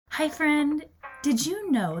Hi, friend. Did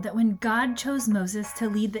you know that when God chose Moses to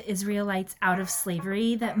lead the Israelites out of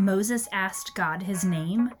slavery, that Moses asked God his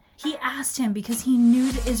name? He asked him because he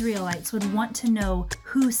knew the Israelites would want to know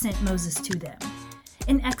who sent Moses to them.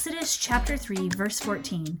 In Exodus chapter 3, verse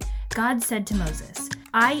 14, God said to Moses,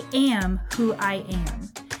 "I am who I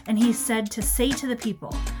am." And he said to say to the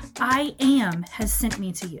people, "I am has sent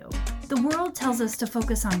me to you." The world tells us to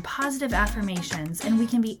focus on positive affirmations, and we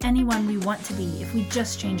can be anyone we want to be if we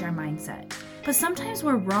just change our mindset. But sometimes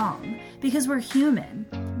we're wrong because we're human.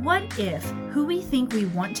 What if who we think we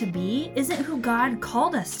want to be isn't who God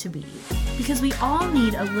called us to be? Because we all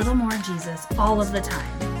need a little more Jesus all of the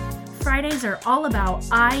time. Fridays are all about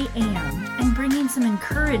I am and bringing some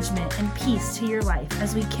encouragement and peace to your life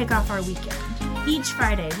as we kick off our weekend. Each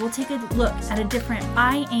Friday, we'll take a look at a different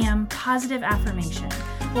I am positive affirmation.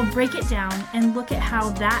 We'll break it down and look at how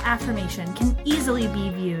that affirmation can easily be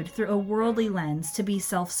viewed through a worldly lens to be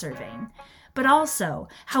self-serving, but also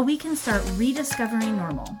how we can start rediscovering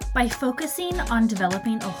normal by focusing on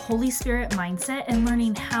developing a Holy Spirit mindset and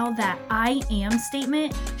learning how that I am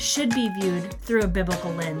statement should be viewed through a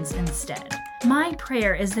biblical lens instead. My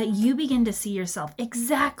prayer is that you begin to see yourself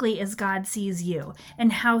exactly as God sees you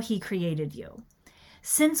and how He created you.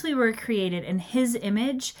 Since we were created in His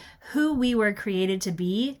image, who we were created to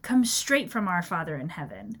be comes straight from our Father in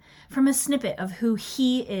heaven, from a snippet of who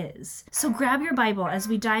He is. So grab your Bible as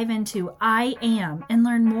we dive into I am and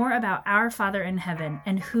learn more about our Father in heaven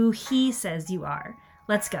and who He says you are.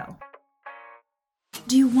 Let's go.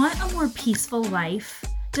 Do you want a more peaceful life?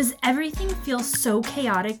 Does everything feel so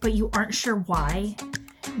chaotic but you aren't sure why?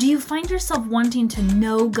 Do you find yourself wanting to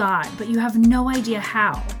know God but you have no idea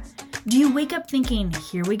how? Do you wake up thinking,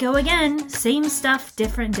 here we go again, same stuff,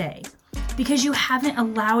 different day? Because you haven't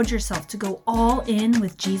allowed yourself to go all in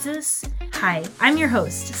with Jesus? Hi, I'm your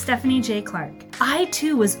host, Stephanie J. Clark. I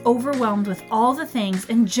too was overwhelmed with all the things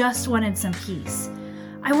and just wanted some peace.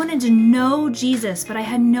 I wanted to know Jesus, but I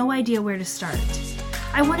had no idea where to start.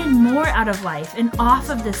 I wanted more out of life and off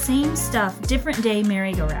of the same stuff, different day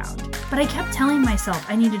merry-go-round. But I kept telling myself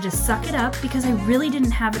I needed to suck it up because I really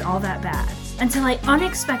didn't have it all that bad. Until I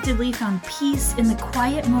unexpectedly found peace in the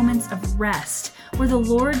quiet moments of rest, where the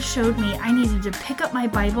Lord showed me I needed to pick up my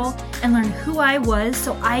Bible and learn who I was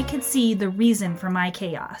so I could see the reason for my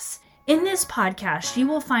chaos. In this podcast, you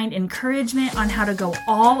will find encouragement on how to go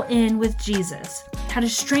all in with Jesus, how to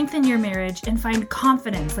strengthen your marriage and find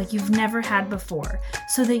confidence like you've never had before,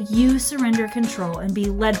 so that you surrender control and be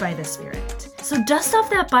led by the Spirit. So dust off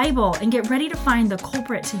that Bible and get ready to find the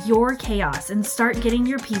culprit to your chaos and start getting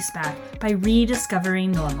your peace back by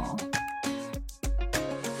rediscovering normal.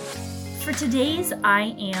 For today's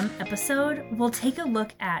I Am episode, we'll take a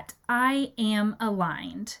look at I am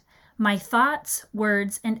aligned. My thoughts,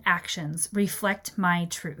 words, and actions reflect my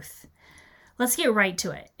truth. Let's get right to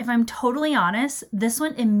it. If I'm totally honest, this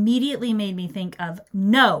one immediately made me think of,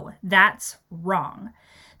 no, that's wrong.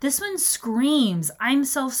 This one screams, I'm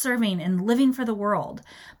self-serving and living for the world,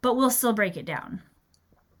 but we'll still break it down.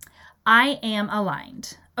 I am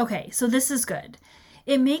aligned. Okay, so this is good.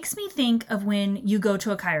 It makes me think of when you go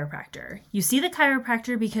to a chiropractor. You see the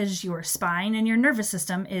chiropractor because your spine and your nervous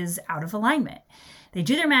system is out of alignment. They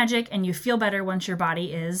do their magic and you feel better once your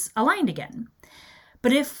body is aligned again.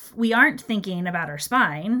 But if we aren't thinking about our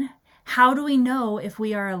spine, how do we know if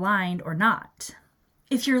we are aligned or not?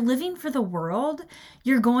 If you're living for the world,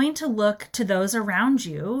 you're going to look to those around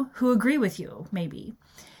you who agree with you, maybe.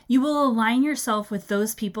 You will align yourself with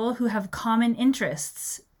those people who have common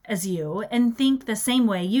interests as you and think the same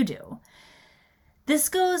way you do. This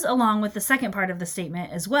goes along with the second part of the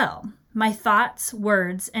statement as well. My thoughts,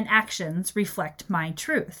 words, and actions reflect my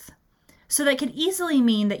truth. So that could easily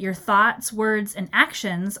mean that your thoughts, words, and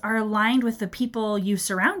actions are aligned with the people you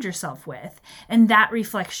surround yourself with, and that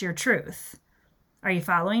reflects your truth. Are you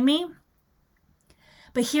following me?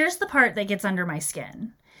 But here's the part that gets under my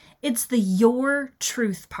skin. It's the your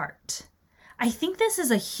truth part. I think this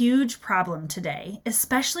is a huge problem today,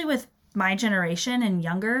 especially with my generation and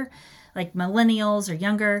younger, like millennials or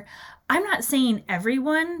younger. I'm not saying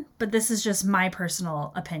everyone, but this is just my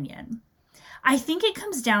personal opinion. I think it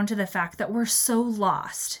comes down to the fact that we're so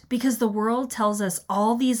lost because the world tells us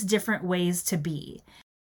all these different ways to be.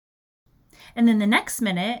 And then the next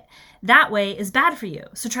minute, that way is bad for you,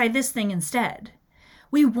 so try this thing instead.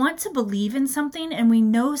 We want to believe in something and we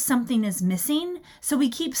know something is missing, so we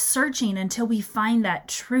keep searching until we find that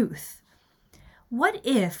truth. What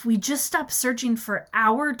if we just stop searching for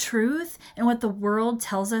our truth and what the world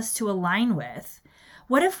tells us to align with?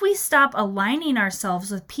 What if we stop aligning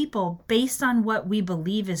ourselves with people based on what we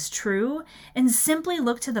believe is true and simply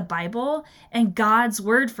look to the Bible and God's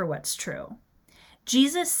word for what's true?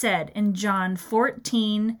 Jesus said in John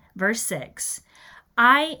 14, verse 6,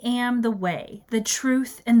 "I am the way, the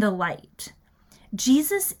truth, and the light."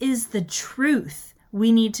 Jesus is the truth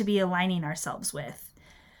we need to be aligning ourselves with.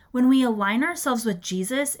 When we align ourselves with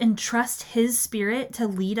Jesus and trust his Spirit to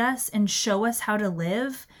lead us and show us how to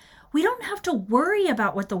live, we don't have to worry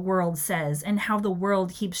about what the world says and how the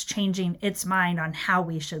world keeps changing its mind on how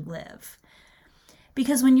we should live.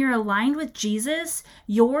 Because when you're aligned with Jesus,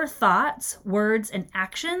 your thoughts, words, and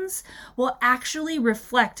actions will actually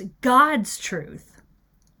reflect God's truth.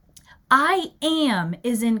 I am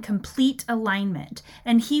is in complete alignment,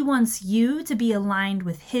 and he wants you to be aligned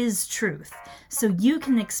with his truth so you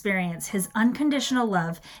can experience his unconditional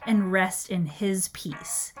love and rest in his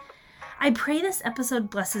peace. I pray this episode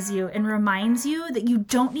blesses you and reminds you that you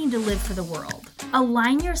don't need to live for the world.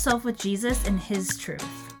 Align yourself with Jesus and his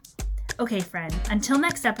truth. Okay, friend, until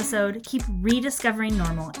next episode, keep rediscovering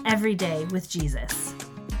normal every day with Jesus.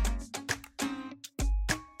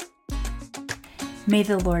 May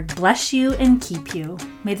the Lord bless you and keep you.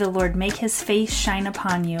 May the Lord make his face shine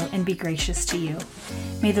upon you and be gracious to you.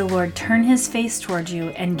 May the Lord turn his face toward you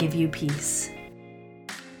and give you peace.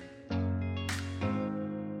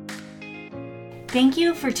 Thank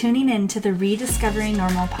you for tuning in to the Rediscovering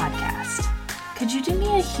Normal podcast. Could you do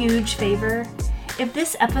me a huge favor? If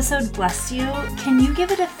this episode blessed you, can you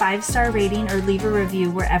give it a 5-star rating or leave a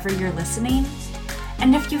review wherever you're listening?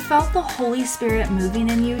 And if you felt the Holy Spirit moving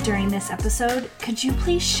in you during this episode, could you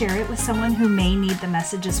please share it with someone who may need the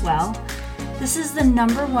message as well? This is the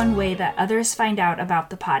number one way that others find out about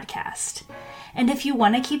the podcast. And if you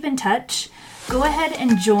want to keep in touch, go ahead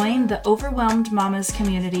and join the Overwhelmed Mamas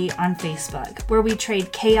community on Facebook, where we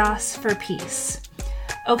trade chaos for peace.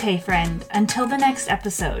 Okay, friend, until the next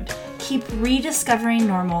episode, keep rediscovering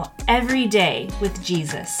normal every day with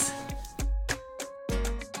Jesus.